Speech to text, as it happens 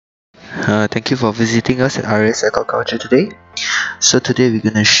Thank you for visiting us at RS Aquaculture today. So today we're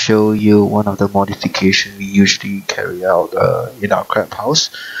going to show you one of the modifications we usually carry out in our crab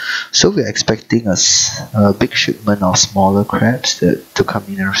house. So we're expecting a big shipment of smaller crabs to come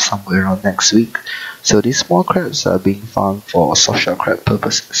in somewhere around next week. So these small crabs are being farmed for softshell crab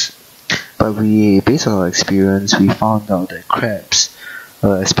purposes. But based on our experience, we found out that crabs,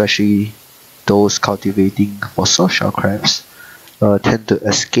 especially those cultivating for softshell crabs, tend to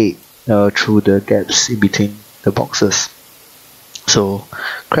escape through the gaps in between the boxes. So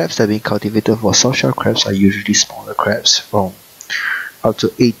crabs that are being cultivated for softshell crabs are usually smaller crabs from up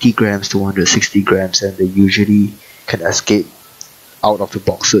to 80 grams to 160 grams, and they usually can escape out of the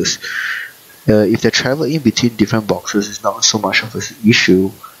boxes. If they travel in between different boxes, it's not so much of an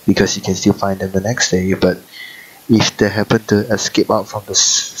issue because you can still find them the next day. But if they happen to escape out from the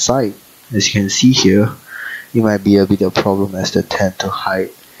side, as you can see here, it might be a bit of a problem as they tend to hide,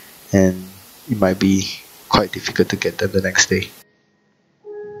 and it might be quite difficult to get them the next day.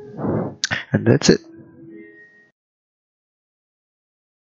 And that's it.